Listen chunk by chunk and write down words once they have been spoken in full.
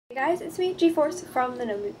Hey guys, it's me, G-Force from the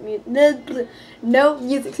No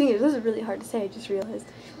Music Singers. This is really hard to say, I just realized.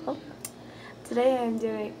 Well, today I'm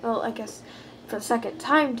doing, well, I guess for the second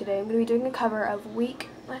time today, I'm going to be doing a cover of Weak,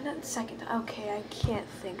 well, not second, okay, I can't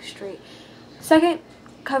think straight. Second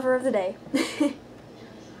cover of the day,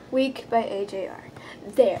 Weak by AJR.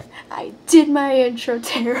 There, I did my intro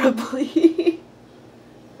terribly.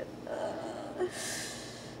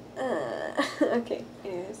 Okay,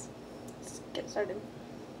 anyways, let's get started.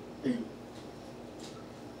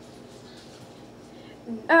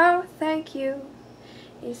 Oh, thank you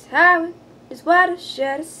is what I should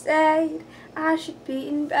have said. I should be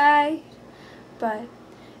in bed, but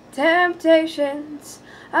temptations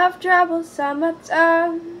of troubles on my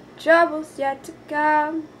tongue, troubles yet to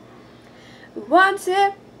come. One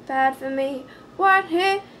tip, bad for me. One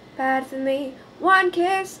hit, bad for me. One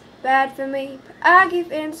kiss, bad for me. But I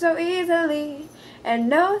give in so easily, and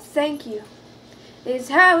no thank you is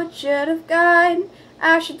how it should have gone.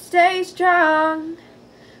 I should stay strong,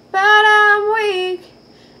 but I'm weak,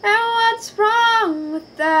 and what's wrong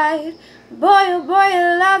with that? Boy, oh boy,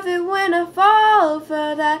 I love it when I fall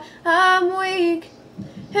for that. I'm weak,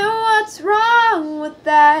 and what's wrong with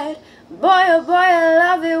that? Boy, oh boy, I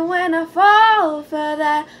love it when I fall for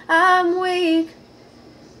that. I'm weak,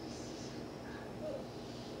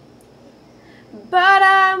 but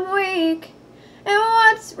I'm weak, and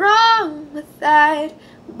what's wrong with that?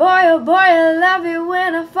 Boy, oh boy, I love it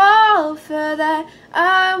when I fall for that.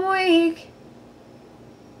 I'm weak.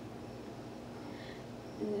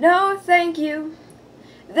 No, thank you.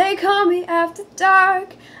 They call me after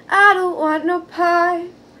dark. I don't want no part.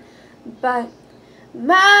 But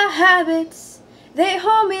my habits, they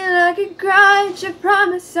hold me like a grudge. I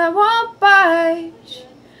promise I won't budge.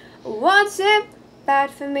 One sip,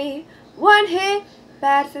 bad for me. One hit,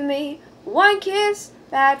 bad for me. One kiss,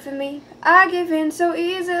 bad for me. I give in so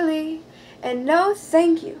easily, and no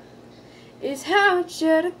thank you is how it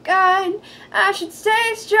should have gone. I should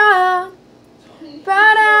stay strong,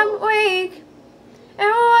 but I'm weak,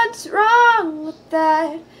 and what's wrong with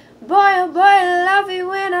that? Boy, oh boy, I love it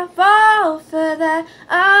when I fall for that.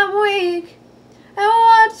 I'm weak, and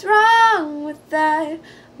what's wrong with that?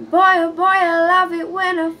 Boy, oh boy, I love it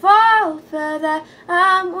when I fall for that.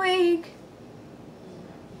 I'm weak.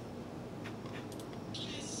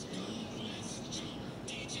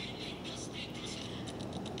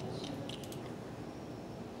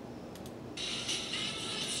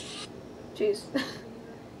 Jeez.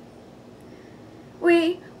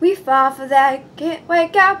 We fall for that, can't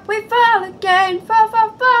wake up, we fall again,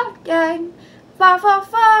 fall again,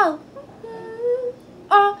 fall.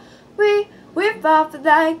 Oh, we fall for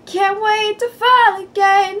that, can't wait to fall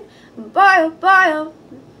again, boy, oh.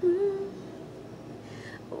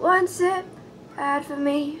 One sip, bad for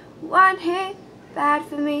me, one hit, bad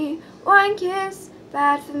for me, one kiss,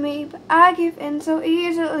 bad for me, but I give in so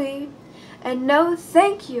easily, and no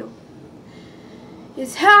thank you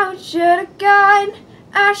is how it should have gone.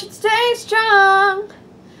 I should stay strong,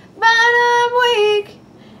 but I'm weak,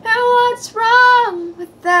 and what's wrong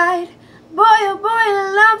with that? Boy, oh boy,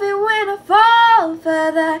 I love it when I fall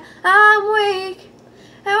for that. I'm weak,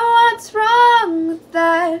 and what's wrong with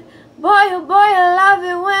that? Boy, oh boy, I love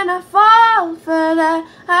it when I fall for that.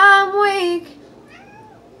 I'm weak,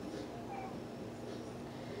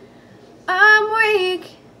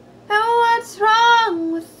 and what's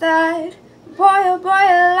wrong with that? Boy, oh boy,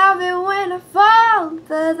 I love it when I fall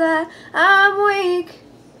for that. I'm weak,